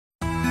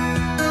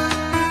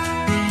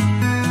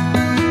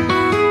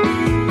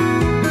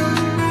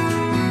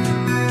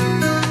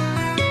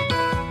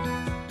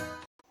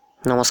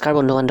নমস্কাৰ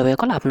বন্ধু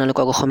বান্ধৱীসকল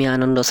আপোনালোকক অসমীয়া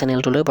আনন্দ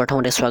চেনেলটোলৈ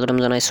প্ৰথমতে স্বাগতম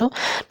জনাইছোঁ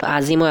তো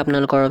আজি মই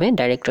আপোনালোকৰ বাবে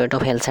ডাইৰেক্টৰেট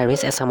অফ হেল্থ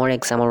সাৰ্ভিস এছামৰ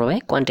এক্সামৰ বাবে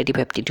কোৱান্টিটিভ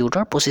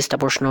এপ্টিটিউডৰ 25টা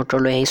প্ৰশ্নৰ উত্তৰ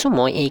লৈ আহিছোঁ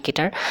মই এই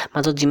কেইটাৰ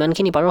মাজত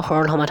যিমানখিনি পাৰো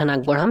সৰল সমাধান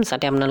আগবঢ়াম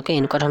যাতে আপোনালোকে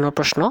এনেকুৱা ধৰণৰ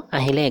প্ৰশ্ন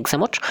আহিলে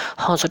এক্সামত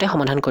সহজতে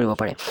সমাধান কৰিব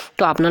পাৰে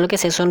তো আপোনালোকে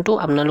সেশনটো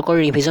আপোনালোকৰ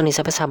ৰিভিজন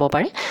হিচাপে চাব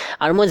পাৰে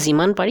আৰু মই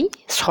যিমান পাৰি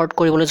শৰ্ট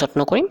কৰিবলৈ যত্ন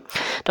কৰিম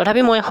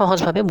তথাপি মই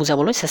সহজভাৱে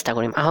বুজাবলৈ চেষ্টা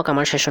কৰিম আহক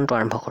আমাৰ সেশনটো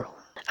আৰম্ভ কৰোঁ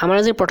আমাৰ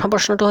আজি প্ৰথম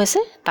প্ৰশ্নটো হৈছে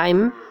টাইম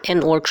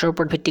এণ্ড ৱৰ্কছৰ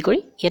ওপৰত ভিত্তি কৰি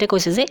ইয়াতে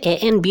কৈছে যে A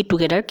and B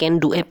together can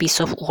do a piece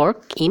of work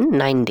in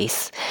 9 days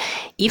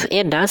if A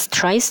does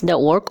thrice the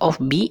work of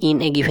be in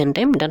a given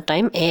time the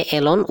time A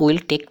Elon will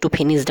take to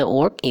finish the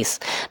work is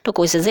তো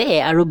কৈছে যে এ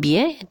আৰু B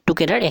A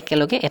together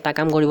একেলগে এটা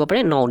কাম কৰিব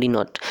পাৰে 9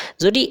 দিনত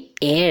যদি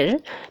এৰ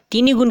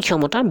 3 গুণ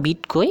ক্ষমতা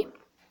বিতকৈ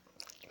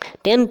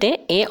তেন্তে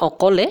এ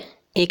অকলে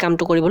এই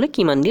কামটো কৰিবলৈ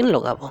কিমান দিন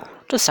লগাব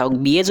তো চাওক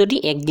বি এ যদি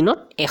এক দিনত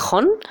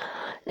এখন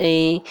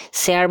এই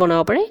চেয়াৰ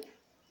বনাব পাৰে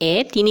এ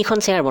 3খন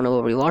চেয়াৰ বনাব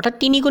পাৰিব অৰ্থাৎ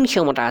 3 গুণ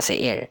ক্ষমতা আছে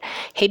এৰ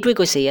হেইটোৱে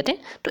কৈছে ইয়াতে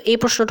তো এই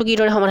প্ৰশ্নটো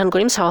কিদৰে সমাধান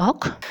কৰিম চাওক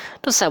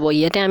তো চাব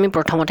ইয়াতে আমি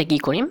প্ৰথমতে কি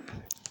কৰিম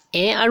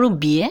এ আৰু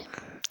বি এ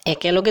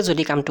একেলগে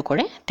যদি কামটো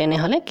কৰে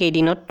তেনেহলে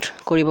কেইদিনত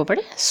কৰিব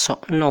পাৰে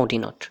 9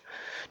 দিনত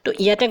তো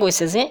ইয়াতে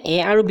কৈছে যে এ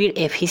আৰু বিৰ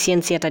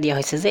এফিচিয়েন্সি এটা দিয়া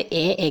হৈছে যে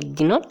এ এক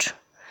দিনত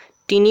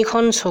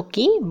 3খন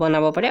চকী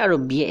বনাব পাৰে আৰু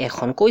বি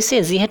এখন কৈছে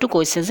যেহেতু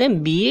কৈছে যে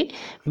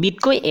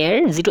বিতকৈ এৰ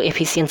যেটো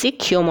এফিচিয়েন্সি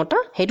ক্ষমতা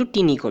হেতু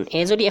 3 গুণ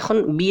এ যদি এখন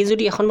বি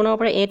যদি এখন বনাব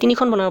পাৰে এ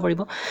 3খন বনাব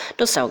পাৰিব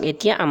তো চাওক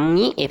এতিয়া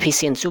আমি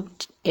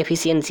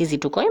এফিচিয়েন্সি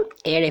যেটো কয়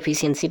এৰ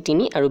এফিচিয়েন্সি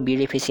 3 আৰু বিৰ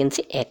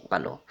এফিচিয়েন্সি 1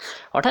 পালো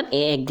অৰ্থাৎ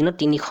এ এক দিনত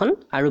 3খন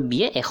আৰু বি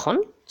এখন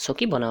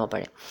চকী বনাব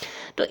পাৰে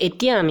তো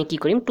এতিয়া আমি কি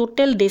কৰিম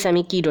টোটাল ডেজ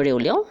আমি কি দৰে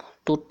উলিয়াও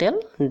total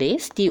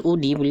days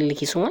TOD বুলি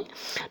লিখিছো মই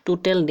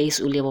total days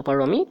উলিয়াব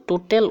পাৰো আমি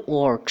total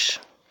works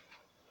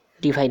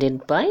divided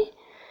by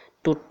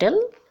total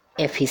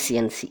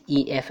efficiency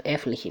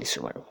EFF লিখিছো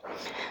বাৰু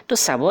তো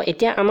চাব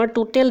এতিয়া আমাৰ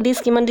total days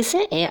কিমান দিছে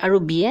এ আৰু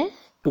বি এ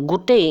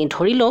গোটেই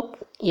ধৰি লওক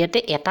ইয়াতে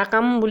এটা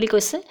কাম বুলি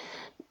কৈছে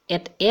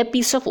এ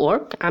piece of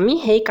work আমি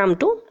হেই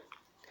কামটো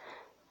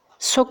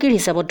চকীৰ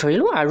হিচাপত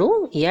ধৰিলো আৰু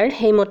ইয়াৰ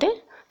হেইমতে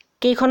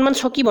কেইখনমান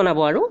চকী বনাব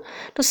আৰু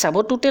তো চাব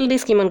total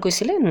days কিমান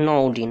কৈছিলে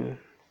 9 দিন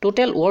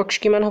total works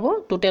কিমান হ'ব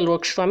total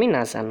works তো আমি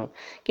না জানো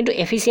কিন্তু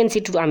এফিচিয়েন্সি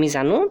তো আমি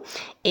জানো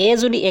এ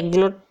যদি এক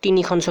দিনত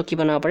 3খন চকী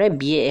বনাব পাৰে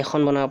বি এ এখন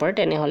বনাব পাৰে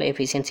তেনে হলে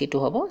এফিচিয়েন্সি তো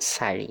হ'ব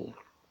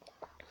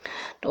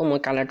 4 তো মই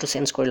কালাৰটো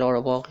চেঞ্জ কৰি লও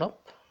ৰব অলপ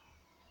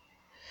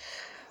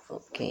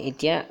ওকে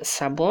এতিয়া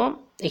চাব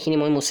এখিনি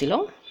মই মুছি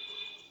লও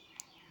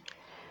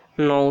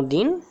 9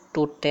 দিন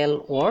total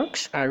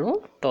works আৰু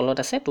তলত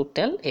আছে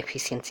total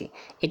efficiency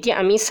এতিয়া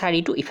আমি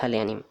 4 টো ইফালে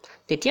আনিম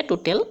তেতিয়া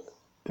total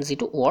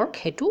যেটো work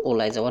হেতু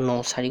ওলাই যাব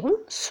 9 4 গুণ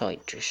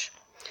 36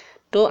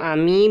 তো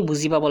আমি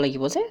বুজি পাব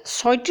লাগিব যে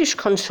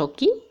 36 খন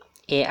চকী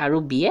এ আৰু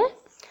বি এ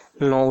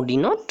 9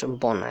 দিনত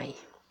বনাই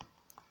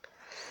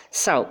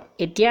চাও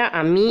এতিয়া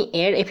আমি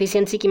এৰ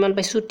এফিচিয়েন্সি কিমান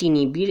পাইছো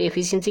 3 বিৰ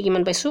এফিচিয়েন্সি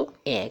কিমান পাইছো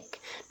 1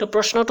 তো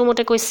প্ৰশ্নটো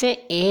মতে কৈছে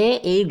এ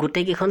এই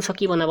গোটেই কিখন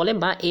চকী বনাবলে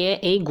বা এ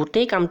এই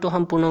গোটেই কামটো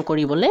সম্পূৰ্ণ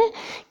কৰিবলে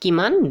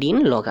কিমান দিন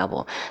লগাব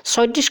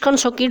 36 খন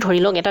চকী ধৰি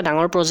লওক এটা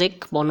ডাঙৰ প্ৰজেক্ট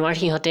বনোৱাৰ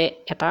হিহতে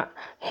এটা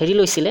হেৰি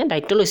লৈছিলে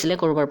দায়িত্ব লৈছিলে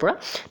কৰবাৰ পৰা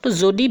তো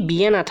যদি বি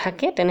এ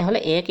নাথাকে তেনে হলে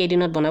এ কেই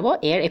দিনত বনাব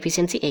এৰ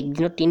এফিচিয়েন্সি এক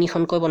দিনত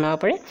 3খন কৈ বনাব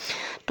পাৰে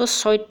তো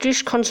 36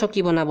 খন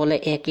চকী বনাবলে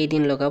এ কেই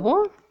দিন লগাব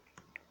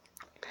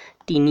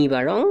 3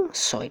 বাৰং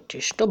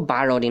 36 তো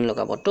 12 দিন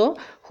লগাব তো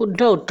শুদ্ধ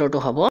উত্তৰটো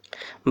হ'ব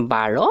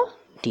 12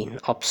 দিন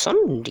অপচন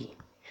ডি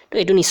তো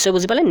এটো নিশ্চয়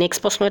বুজি পালে নেক্সট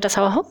প্ৰশ্ন এটা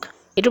চাও হক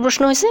এটো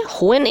প্ৰশ্ন হৈছে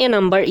when a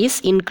number is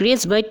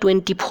increased by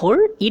 24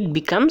 it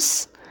becomes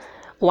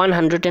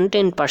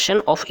 110%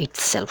 of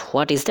itself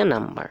what is the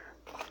number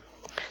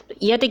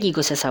ইয়াতে কি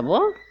কৈছে চাব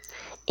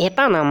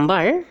এটা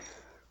নাম্বাৰ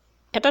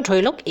এটা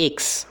ধৰি লওক x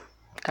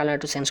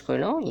কালাৰটো চেঞ্জ কৰি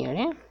লও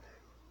ইয়াৰে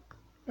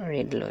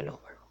ৰেড লৈ লও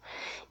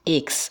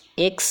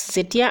x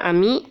যেতিয়া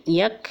আমি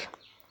ইয়াক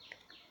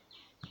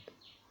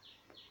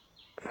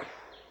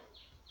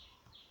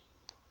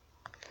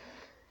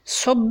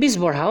চৌব্বিশ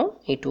বঢ়াও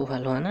এটো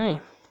ভাল হোৱা নাই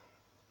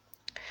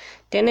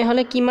তেনে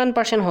হলে কিমান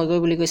পাৰ্সেন্ট হৈ গৈ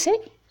বুলি কৈছে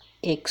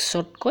x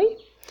তকৈ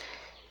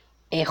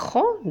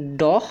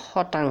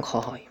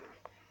 110% হয়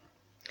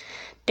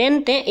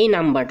তেন্তে এই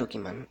নাম্বাৰটো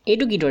কিমান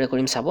এটো কি দৰে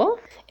কৰিম চাব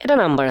এটা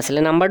নাম্বাৰ আছিল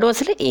নাম্বাৰটো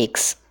আছিল x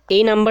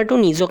এই নাম্বাৰটো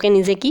নিজকে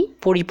নিজে কি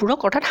পৰিপূৰক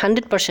অৰ্থাৎ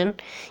 100%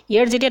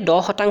 ইয়াৰ যেতিয়া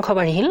 10%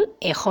 বাঢ়িল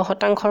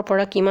 100%ৰ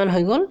পৰা কিমান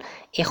হৈ গল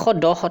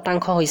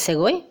 110% হৈছে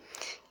গৈ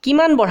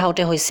কিমান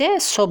বঢ়াওতে হৈছে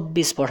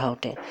 24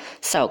 বঢ়াওতে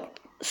চাওক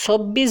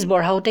 24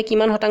 বঢ়াওতে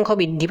কিমান শতাংশ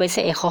বৃদ্ধি পাইছে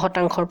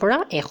 100%ৰ পৰা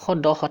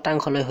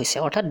 110% লৈ হৈছে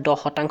অৰ্থাৎ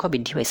 10%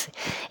 বৃদ্ধি পাইছে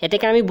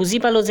এতেকে আমি বুজি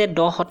পালো যে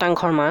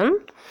 10%ৰ মান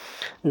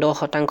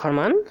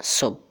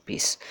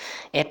 24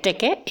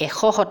 এতেকে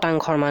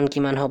 100%ৰ মান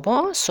কিমান হ'ব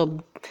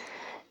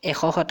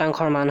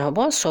 100%ৰ মান হ'ব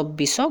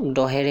 24ক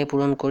 10 ৰে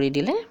পূৰণ কৰি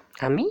দিলে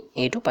আমি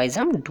এটো পাই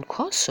যাম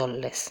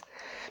 240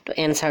 তো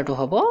এনসাৰটো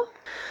হ'ব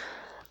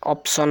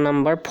অপচন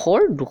নম্বৰ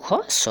 4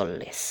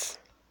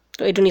 240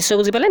 তো এটো নিশ্চয়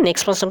বুজি পালে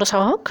নেক্সট প্ৰশ্নটো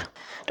চাওক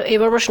তো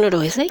এবাৰ প্ৰশ্নটো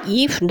হৈছে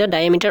if the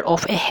diameter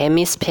of a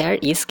hemisphere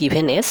is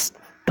given as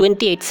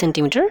 28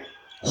 centimeter,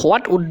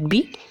 what would be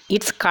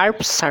its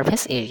curved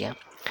surface area?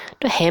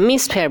 তো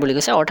হেমিস্ফিয়াৰ বুলি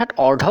কৈছে অৰ্থাৎ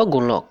অৰ্ধ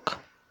গোলক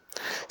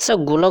সো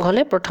গোলক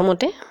হলে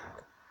প্ৰথমতে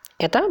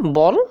এটা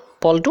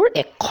বলটোৰ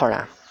একখৰা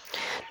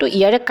তো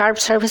ইয়াৰে কাৰ্ভ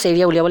সাৰফেস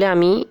এৰিয়া উলিয়াবলৈ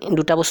আমি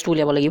দুটা বস্তু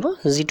উলিয়াব লাগিব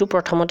যেটো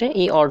প্ৰথমতে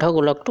এই অৰ্ধ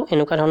গোলকটো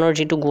এনেকুৱা ধৰণৰ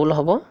যেটো গোল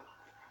হ'ব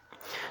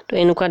তো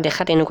এনেকুৱা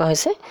দেখাত এনেকুৱা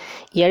হৈছে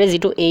ইয়াৰে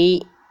যেটো এই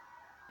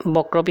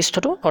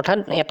বক্ৰপৃষ্ঠটো অৰ্থাৎ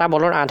এটা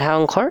বলৰ আধা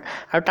অংশৰ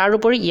আৰু তাৰ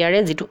উপৰি ইয়াৰে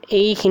যেটো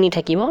এইখিনি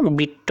থাকিব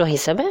বৃত্ত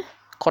হিচাপে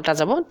কটা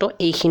যাব তো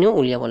এইখিনিও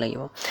উলিয়াব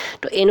লাগিব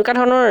তো এনেকুৱা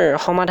ধৰণৰ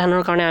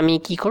সমাধানৰ কাৰণে আমি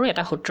কি কৰো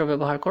এটা সূত্ৰ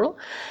ব্যৱহাৰ কৰো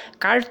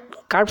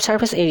কাৰ্ভ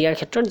সাৰফেস এৰিয়াৰ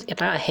ক্ষেত্ৰত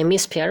এটা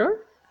হেমিস্ফিয়াৰৰ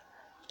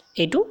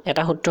এইটো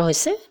এটা সূত্ৰ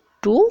হৈছে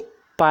 2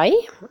 pi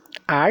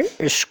r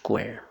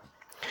square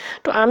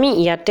তো আমি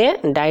ইয়াতে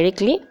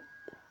ডাইৰেক্টলি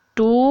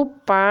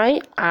 2 pi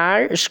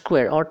r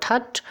square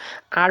অৰ্থাৎ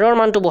r ৰ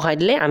মানটো বহাই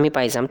দিলে আমি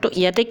পাই যাম তো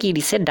ইয়াতে কি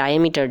দিছে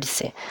ডায়ামিটাৰ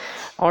দিছে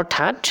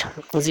অৰ্থাৎ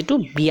যেটো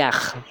ব্যাস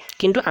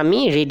কিন্তু আমি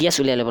ৰেডিয়াস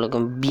উলিয়াই ল'ব লাগিব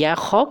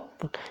ব্যাসক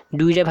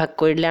 2 ৰে ভাগ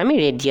কৰি দিলে আমি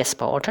ৰেডিয়াস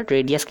পাও অৰ্থাৎ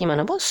ৰেডিয়াস কিমান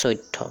হ'ব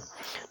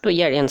 14 তো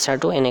ইয়াৰ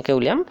এনসাৰটো এনেকৈ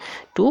উলিয়াম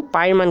 2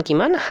 pi ৰ মান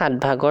কিমান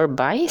 7 ভাগৰ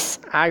 22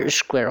 r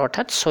square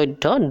অৰ্থাৎ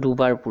 14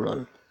 দুবাৰ পূৰণ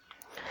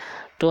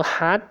তো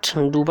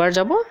 7 দুবাৰ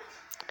যাব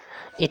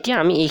এতিয়া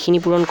আমি এইখিনি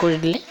পূৰণ কৰি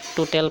দিলে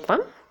টোটাল পাম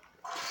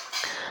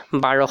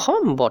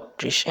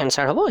 1232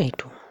 এনসাৰ হ'ব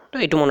এইটো তো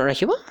এইটো মনত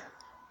ৰাখিব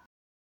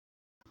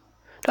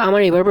তো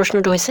আমাৰ এবাৰ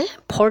প্ৰশ্নটো হৈছে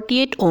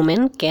 48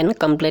 women can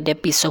complete a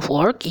piece of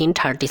work in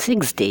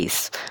 36 days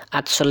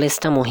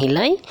 48টা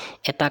মহিলাই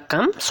এটা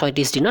কাম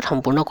 36 দিনত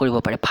সম্পূৰ্ণ কৰিব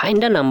পাৰে find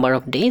the number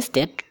of days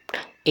that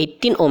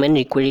 18 women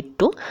required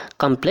to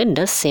complete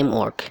the same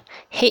work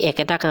হে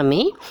একেটা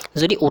কামে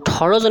যদি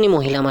 18 জনী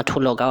মহিলা মাথু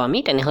লগাও আমি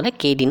তেনেহলে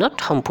কেই দিনত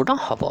সম্পূৰ্ণ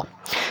হ'ব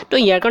তো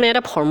ইয়াৰ কাৰণে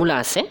এটা ফৰ্মুলা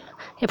আছে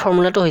এই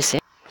ফৰ্মুলাটো হৈছে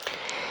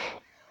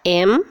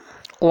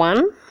m1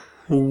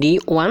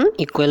 d1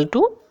 equal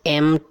to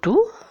m2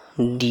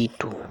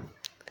 d2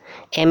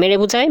 m এৰে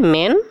বুজাই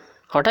মেন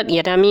অৰ্থাৎ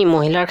ইয়াতে আমি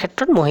মহিলাৰ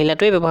ক্ষেত্ৰত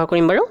মহিলাটোৱে ব্যৱহাৰ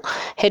কৰিম বাৰু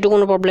হেতু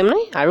কোনো প্ৰবলেম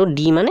নাই আৰু d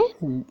মানে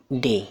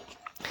ডে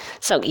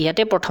সো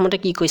ইয়াতে প্ৰথমতে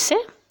কি কৈছে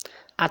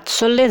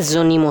 48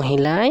 জনী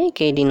মহিলাই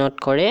কেই দিনত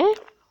কৰে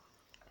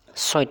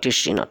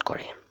 36 দিনত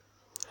কৰে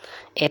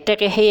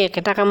এতেকে হে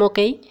একেটা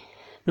কামকেই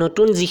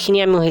নতুন যিখিনি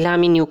আমি মহিলা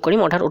আমি নিয়োগ কৰিম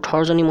অৰ্থাৎ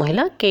 18 জনী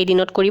মহিলা কেই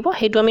দিনত কৰিব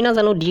হেতু আমি না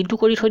জানো d2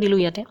 কৰি থৈ দিলু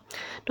ইয়াতে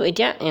তো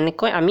এতিয়া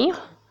এনেকৈ আমি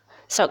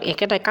সক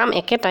একেটাই কাম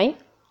একেটাই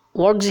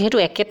work যেহেতু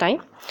একেটাই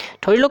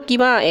ধৰিলো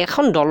কিবা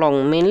এখন দলং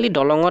মেইনলি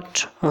দলঙত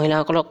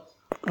মহিলাসকলক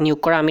নিয়োগ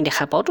কৰা আমি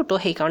দেখা পাও তো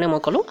সেই কাৰণে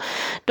মই কলো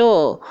তো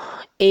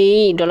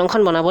এই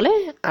দলংখন বনাবলে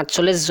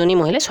 48 জনী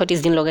মহিলা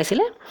 36 দিন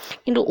লগাইছিলে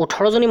কিন্তু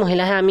 18 জনী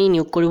মহিলাহে আমি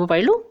নিয়োগ কৰিব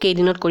পাৰিলো কেই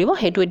দিনত কৰিব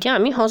হেতু এতিয়া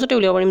আমি সহজতে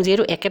উলিয়াব পাৰিম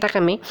যেহেতু একেটা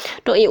কামে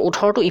তো এই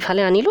 18 টো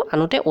ইফালে আনিলো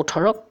আনোতে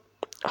 18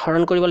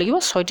 হৰণ কৰিব লাগিব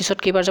 36ত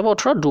কেইবাৰ যাব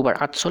 18 দুবাৰ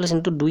 48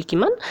 * 2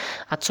 কিমান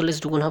 48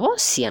 দুগুণ হ'ব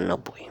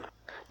 96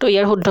 তো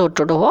ইয়াৰ শুদ্ধ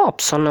উত্তৰটো হ'ব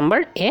অপচন নম্বৰ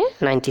এ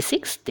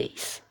 96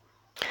 days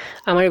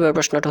আমাৰ এবাৰ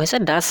প্ৰশ্নটো হৈছে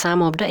দা সাম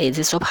of the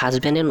edges of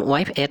husband and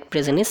wife at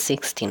present is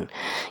 16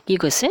 কি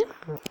কৈছে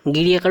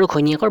গিৰিয়েক আৰু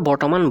ঘৈণীয়েকৰ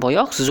বৰ্তমান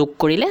বয়স যোগ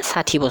কৰিলে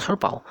 60 বছৰ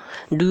পাও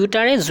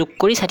দুয়োটাৰে যোগ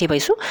কৰি 60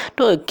 পাইছো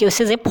তো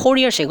কৈছে যে 4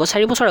 ইয়াৰ্স এগো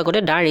 4 বছৰ আগতে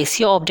দা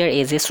ৰেশিও অফ देयर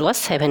এজেস ওয়াজ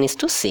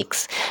 7:6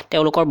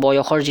 তেওঁলোকৰ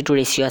বয়সৰ যেটো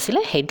ৰেশিও আছিল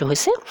হেতু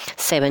হৈছে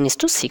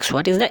 7:6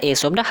 what is the as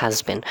of the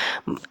husband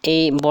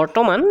এই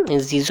বৰ্তমান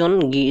যিজন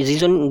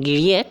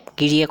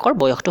গিৰিয়েকৰ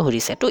বয়সটো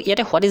হৰিছে তো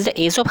ইয়াতে what is the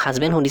as of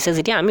husband হৰিছে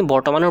যেতিয়া আমি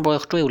বৰ্তমানৰ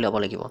বয়সটোই উলাব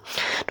লাগিব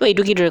তো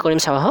এইটো কি দৰে কৰিম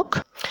চাওক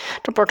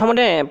তো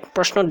প্ৰথমতে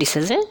প্ৰশ্ন দিছে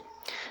যে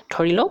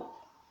ধৰিলো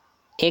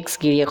x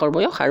গিৰিয়েকৰ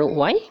বয়স আৰু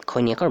y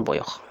ঘৈণীয়েকৰ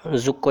বয়স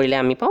যোগ কৰিলে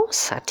আমি পাও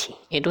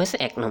 60 এটো হৈছে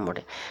 1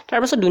 নম্বৰতে তাৰ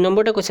পাছত 2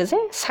 নম্বৰতে কৈছে যে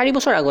 4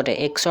 বছৰ আগতে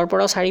x ৰ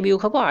পৰাও 4 বিয়োগ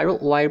হ'ব আৰু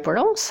y ৰ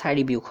পৰাও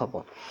 4 বিয়োগ হ'ব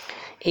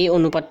এই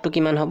অনুপাতটো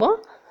কিমান হ'ব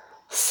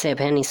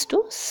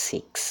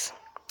 7:6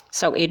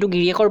 চাওক এইটো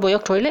গিৰিয়েকৰ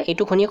বয়স ধৰিলে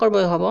এইটো ঘৈণীয়েকৰ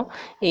বয়স হ'ব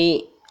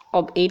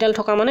এইডাল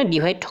থকা মানে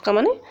ডিভাইড থকা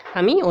মানে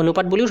আমি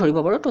অনুপাত বুলিও ধৰিব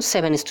পাৰো তো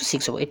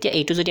 7:6 হ'ব এতিয়া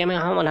এইটো যদি আমি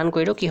সমাধান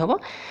কৰিলো কি হ'ব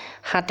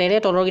হাতেৰে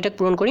তলৰ গিটাক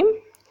পূৰণ কৰিম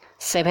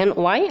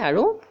 7y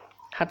আৰু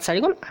 7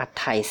 4 গুণ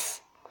 28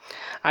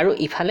 আৰু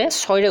ইফালে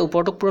 6 ৰে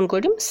ওপৰটোক পূৰণ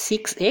কৰি দিম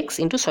 6x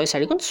 * 6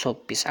 4 গুণ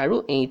 24 আৰু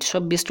এই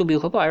 24 টো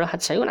বিয়োগ হ'ব আৰু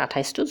 7 4 গুণ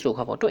 28 টো যোগ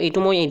হ'ব তো এইটো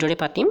মই এইদৰে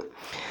পাতিম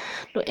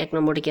তো 1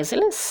 নম্বৰটো কি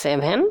আছিল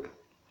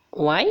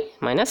 7y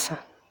 -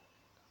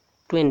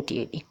 28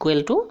 equal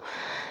to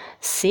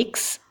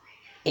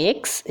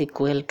 6x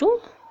equal to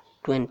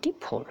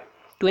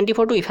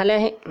 24 টো ইফালে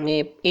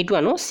এইটো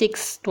আনো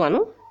 6 টো আনো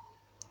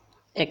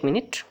 1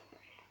 মিনিট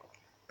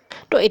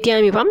তো এতিয়া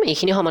আমি পাম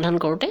এইখিনি সমাধান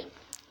কৰোতে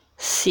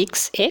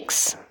 6x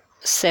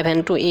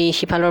 7 টো এই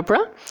হিফালৰ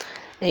পৰা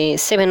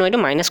 7y টো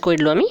মাইনাস কৰি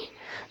দিলো আমি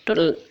তো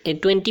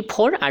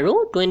 24 আৰু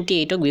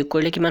 28 ক বিয়োগ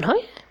কৰিলে কিমান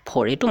হয়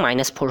 4 এটো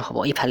 -4 হ'ব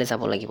ইফালে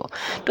যাব লাগিব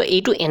তো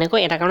এইটো এনেকৈ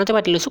এটা কাৰণতে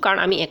পাতি লৈছো কাৰণ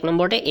আমি 1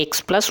 নম্বৰতে x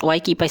 + y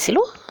কি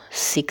পাইছিলো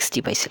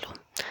 60 পাইছিলো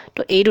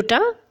তো এই দুটা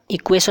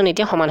ইকুৱেশ্যন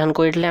এতিয়া সমাধান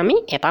কৰি দিলে আমি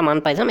এটা মান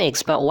পাই যাম x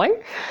বা y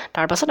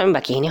তাৰ পাছত আমি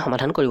বাকিখিনি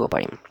সমাধান কৰিব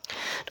পাৰিম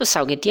তো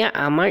চাওক এতিয়া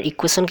আমাৰ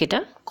ইকুৱেশ্যন কেইটা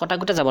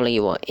কটাকুটা যাব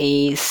লাগিব এই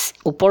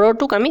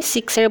ওপৰৰটোক আমি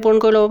 6 এৰে পূৰণ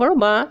কৰি ল'ব পাৰোঁ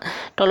বা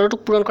তলৰটোক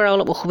পূৰণ কৰা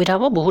অলপ অসুবিধা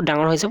হ'ব বহুত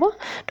ডাঙৰ হৈ যাব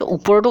তো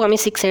ওপৰৰটোক আমি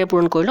 6 এৰে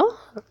পূৰণ কৰি লওঁ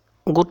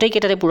গোটেই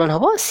কেইটাতে পূৰণ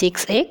হ'ব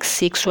 6x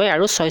 6y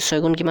আৰু 6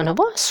 6 গুণ কিমান হ'ব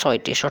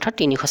 36 অৰ্থাৎ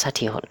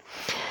 360 হ'ল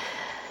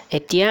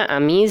এতিয়া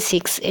আমি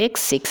 6x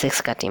 6x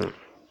কাটিম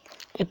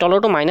এই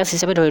তলৰটো মাইনাছ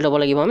হিচাপে ধৰি ল'ব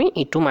লাগিব আমি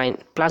ইটো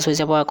প্লাছ হৈ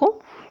যাব আকৌ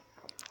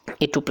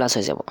ইটো প্লাছ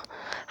হৈ যাব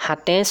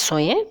 7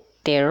 6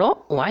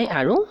 13y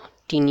আৰু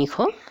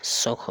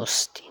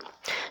 364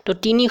 তো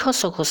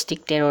 364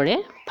 13ৰে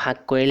ভাগ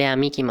কৰিলে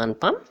আমি কিমান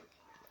পাম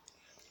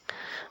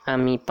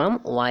আমি পাম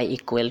y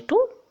ইকুৱেল টু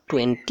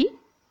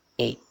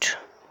 28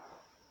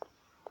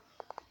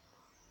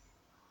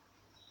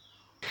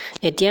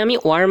 এতিয়া আমি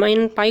y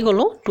মান পাই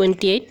গলো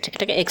 28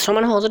 এটাকে x ৰ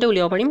মান সহজতে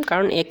উলিয়াব পাৰিম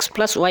কাৰণ x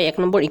 + y এক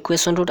নম্বৰ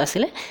ইকুৱেশ্যনটোত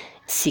আছিল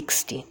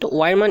 60 তো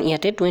y মান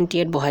ইয়াতে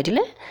 28 বহাই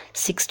দিলে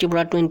 60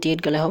 পৰা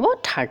 28 গলে হ'ব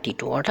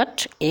 32 অৰ্থাৎ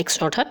x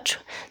অৰ্থাৎ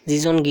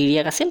যিজন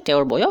গিৰিয়াক আছিল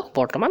তেওঁৰ বয়স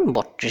বৰ্তমান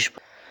 32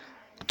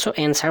 সো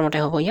এনসাৰ মতে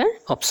হ'ব ইয়াৰ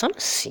অপচন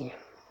সি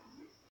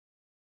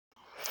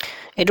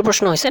এটো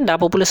প্ৰশ্ন হৈছে the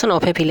population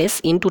of a village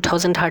in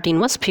 2013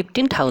 was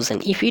 15000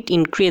 if it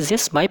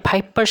increases by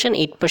 5%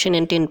 8%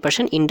 and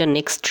 10% in the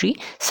next 3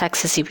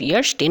 successive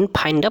years then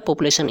find the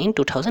population in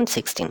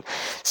 2016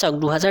 so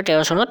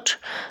 2013 চনত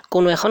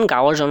কোনো এখন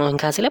গাঁৱৰ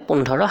জনসংখ্যা আছিল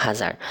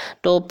 15000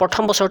 তো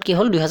প্ৰথম বছৰত কি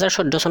হ'ল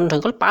 2014 চনত হৈ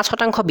গ'ল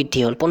 5% বৃদ্ধি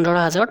হ'ল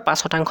 15000ত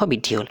 5%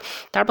 বৃদ্ধি হ'ল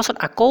তাৰ পাছত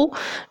আকৌ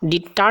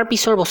তাৰ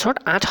পিছৰ বছৰত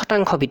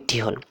 8% বৃদ্ধি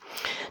হ'ল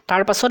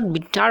তাৰ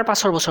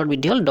পাছৰ বছৰ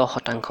বৃদ্ধি হ'ল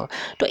 10%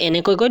 তো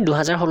এনেকৈ গৈ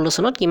 2016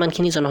 চনত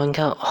কিমানখিনি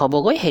জনসংখ্যা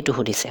হ'বগৈ হেতু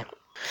সুধিছে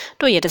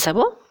তো ইয়াতে চাব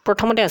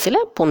প্ৰথমতে আছিল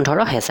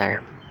 15000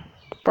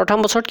 প্ৰথম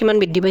বছৰত কিমান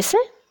বৃদ্ধি পাইছে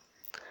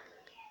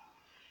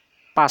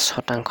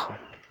 5%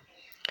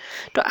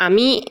 তো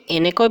আমি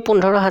এনেকৈ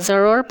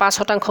 15000ৰ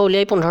 5%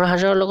 উলিয়াই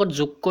 15000ৰ লগত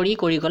যোগ কৰি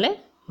গলে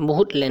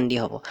বহুত লেন্দি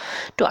হ'ব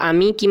তো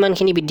আমি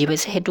কিমানখিনি বৃদ্ধি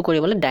পাইছে হেতু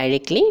কৰিবলৈ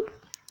ডাইৰেক্টলি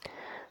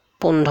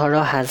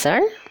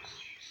 15000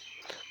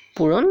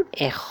 পূৰণ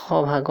 100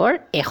 ভাগৰ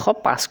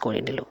 105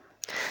 কৰি দিলো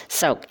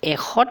চাওক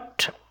 100ত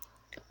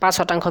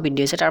 5%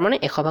 বৃদ্ধি হৈছে তাৰ মানে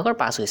 100 ভাগৰ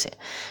 5 হৈছে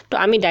তো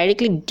আমি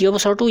ডাইৰেক্টলি দ্বিতীয়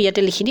বছৰটো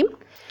ইয়াতে লিখি দিম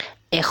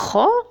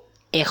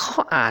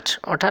 108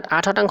 অৰ্থাৎ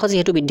 8%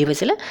 যেহেতু বৃদ্ধি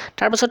পাইছিল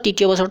তাৰ পাছত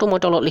তৃতীয় বছৰটো মই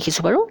তলত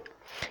লিখিছো বাৰু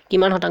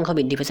কিমান শতাংশ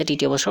বৃদ্ধি পাইছে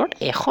তৃতীয় বছৰত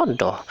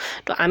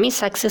 110 তো আমি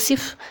সাকসেসিভ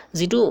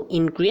যেটো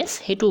ইনক্ৰিজ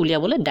হেতু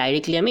উলিয়াবলৈ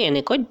ডাইৰেক্টলি আমি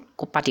এনেকৈ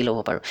পাতি ল'ব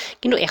পাৰো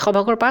কিন্তু 100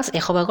 ভাগৰ 5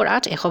 100 ভাগৰ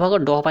 8 100 ভাগৰ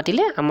 10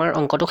 পাতিলে আমাৰ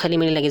অংকটো খেলি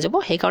মেলি লাগি যাব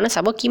সেই কাৰণে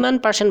চাব কিমান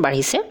পাৰ্সেন্ট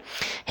বাঢ়িছে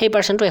সেই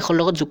পাৰ্সেন্টটো 100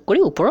 লগত যোগ কৰি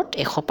ওপৰত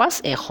 105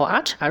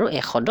 108 আৰু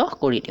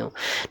 110 কৰি দিও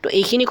তো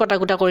এইখিনি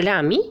কটাকুটা কৰিলে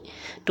আমি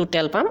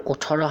টোটাল পাম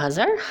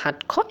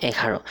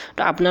 18711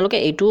 তো আপোনালোকে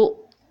এইটো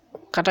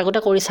কটাকুটা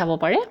কৰি চাব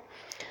পাৰে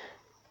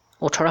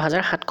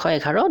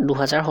 18711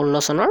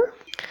 2016 চনৰ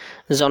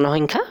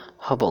জনসংখ্যা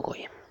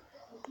হ'বগৈ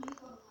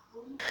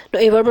তো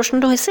এইবাৰ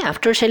প্ৰশ্নটো হৈছে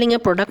after selling A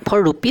product for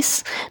rupees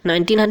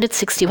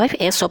 1965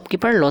 a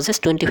shopkeeper loses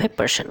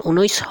 25%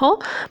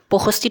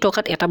 1965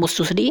 টকাত এটা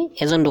বস্তু যদি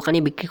এজন দোকানী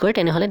বিক্ৰী কৰে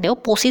তেনেহলে তেওঁ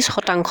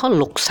 25%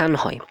 লোকসান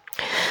হয়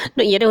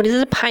তো ইয়াতে হৈছে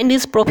যে find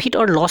his profit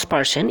or loss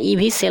per cent if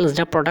he sells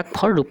the product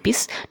for rupees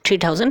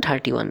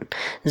 3031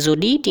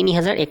 যদি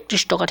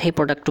 3031 টকাত সেই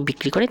প্ৰডাক্টটো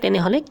বিক্ৰী কৰে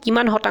তেনেহলে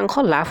কিমান শতাংশ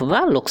লাভ বা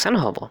লোকসান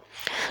হ'ব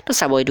তো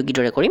চাব এইটো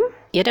কিদৰে কৰিম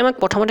ইয়াতে আমাক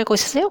প্ৰথমতে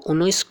কৈছে যে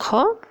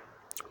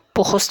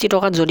 1965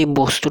 টকাত যদি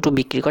বস্তুটো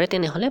বিক্ৰী কৰে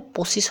তেনেহলে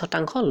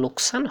 25%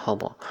 লোকসান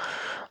হ'ব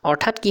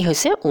অৰ্থাৎ কি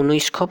হৈছে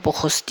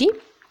 1965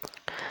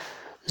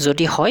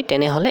 যদি হয়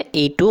তেনেহলে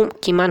এইটো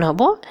কিমান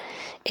হ'ব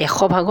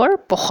 100 ভাগৰ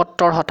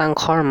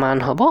 75% মান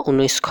হ'ব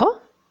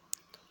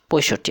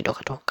 1965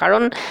 টকাটো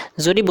কাৰণ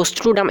যদি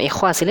বস্তুটোৰ দাম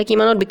 100 আছিল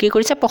কিমানত বিক্ৰী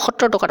কৰিছে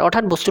 75 টকাত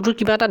অৰ্থাৎ বস্তুটোৰ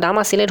কিবা এটা দাম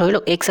আছিল ধৰি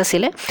লওক x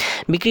আছিল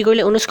বিক্ৰী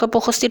কৰিলে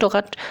 1965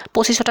 টকাত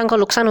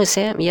 25% লোকসান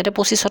হৈছে ইয়াতে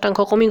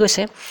 25% কমি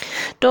গৈছে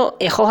তো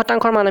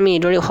 100% মান আমি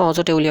এদৰে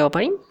সহজতে উলিয়াব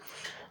পাৰিম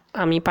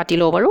আমি পাতি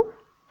লও বাৰু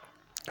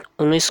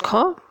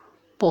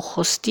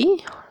 1965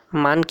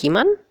 মান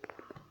কিমান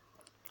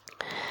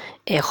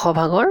 100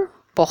 ভাগৰ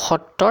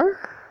 75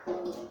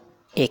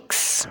 x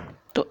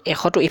তো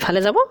 100 টো ইফালে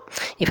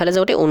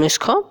যাওতে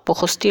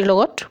 1965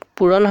 লগত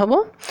পূৰণ হ'ব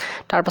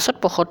তাৰ পাছত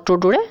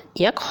 75 দৰে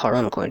ইয়াক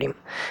হৰণ কৰি দিম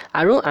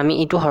আৰু আমি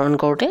ইটো হৰণ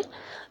কৰোতে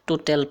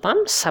টোটাল পাম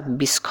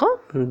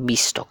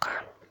 2620 টকা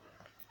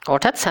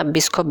অৰ্থাৎ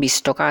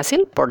 2620 টকা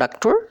আছিল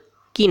প্ৰডাক্টৰ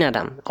কিনা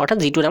দাম অৰ্থাৎ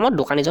যেটো দামত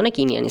দোকানীজনে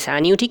কিনি আনিছে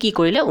আনি উঠি কি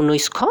কৰিলে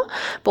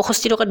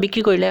 1965 টকাত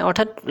বিক্ৰী কৰিলে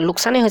অৰ্থাৎ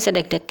লোকসানে হৈছে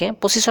দেখকে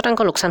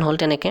 25% লোকসান হ'ল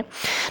তেনেকে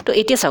তো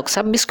এতিয়া চাওক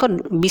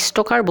 2620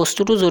 টকাৰ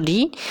বস্তুটো যদি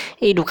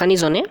এই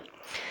দোকানীজনে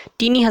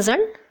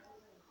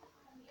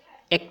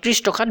 3031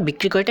 টকাত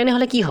বিক্ৰী কৰে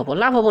তেনেহলে কি হ'ব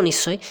লাভ হ'ব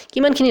নিশ্চয়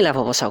কিমানখিনি লাভ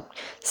হ'ব চাওক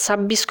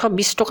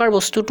 2620 টকাৰ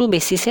বস্তুটো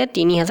বেচিছে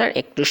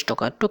 3031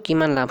 টকাত তো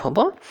কিমান লাভ হ'ব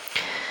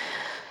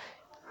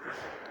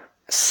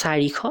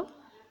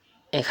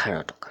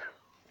 411 টকা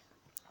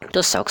তো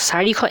চাওক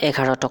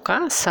 411 টকা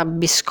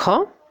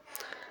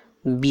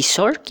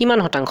 2620 ৰ কিমান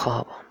শতাংশ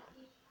হ'ব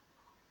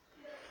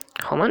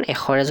সমান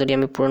 100 ৰে যদি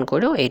আমি পূৰণ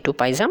কৰো এইটো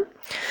পাই যাম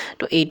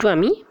তো এইটো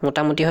আমি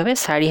মোটামুটি ভাবে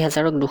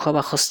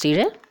 4262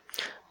 ৰে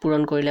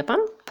পূৰণ কৰিলে পাম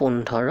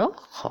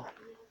 1500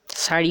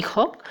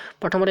 400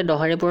 প্ৰথমতে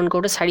 10ৰে পূৰণ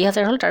কৰোঁতে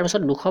 4000 হ'ল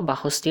তাৰপিছত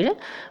 262ৰে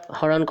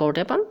হৰণ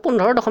কৰোঁতে পাম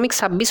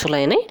 15.26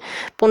 ওলাই নাই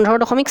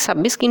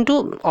 15.26 কিন্তু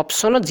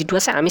অপশ্যনত যিটো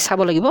আছে আমি চাব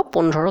লাগিব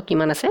 15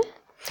 কিমান আছে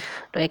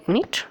তো 1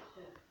 মিনিট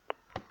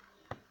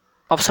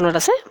অপশ্যনত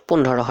আছে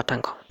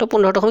 15% তো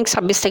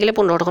 15.26 থাকিলে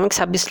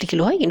 15.26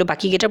 লিখিলোঁ হয় কিন্তু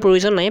বাকীকেইটাৰ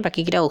প্ৰয়োজন নাই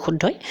বাকীকেইটা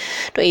অশুদ্ধ হয়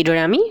তো এইদৰে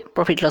আমি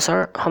প্ৰফিট লছৰ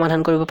সমাধান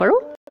কৰিব পাৰোঁ